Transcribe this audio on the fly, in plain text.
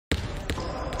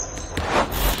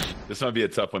This might be a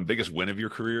tough one. Biggest win of your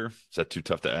career? Is that too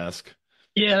tough to ask?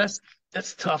 Yeah,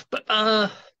 that's tough. But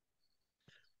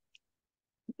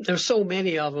there's so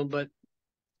many of them. But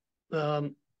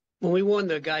when we won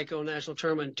the Geico National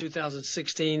Tournament in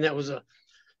 2016, that was a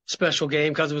special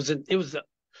game because it was the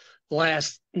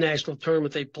last national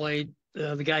tournament they played.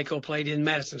 The Geico played in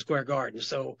Madison Square Garden,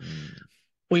 so Mm.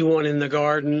 we won in the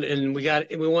Garden, and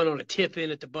we won on a tip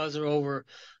in at the buzzer over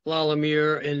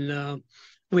Lumiere, and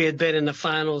we had been in the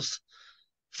finals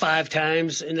 5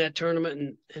 times in that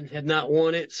tournament and had not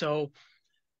won it. So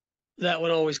that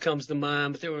one always comes to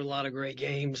mind. But there were a lot of great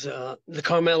games. The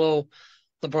Carmelo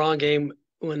LeBron game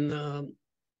when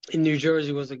in New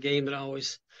Jersey was a game that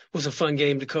always was a fun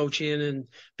game to coach in and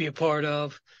be a part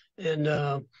of.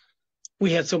 And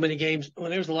we had so many games. Well,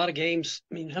 there was a lot of games.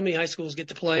 I mean, how many high schools get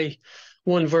to play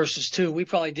 1 versus 2? We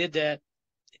probably did that.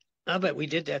 I bet we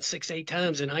did that 6, 8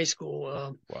 times in high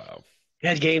school. Wow.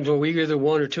 Had games where we were either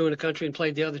 1 or 2 in the country and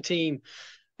played the other team.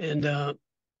 And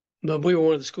but we were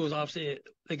one of the schools obviously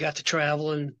that got to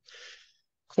travel. And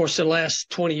of course, the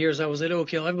last 20 years I was at Oak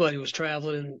Hill, everybody was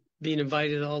traveling and being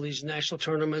invited to all these national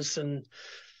tournaments, and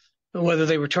whether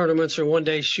they were tournaments or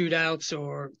one-day shootouts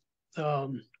or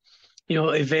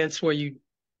events where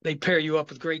they pair you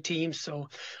up with great teams. So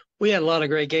we had a lot of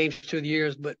great games through the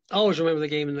years, but I always remember the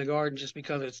game in the Garden just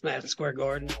because it's Madison Square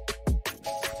Garden.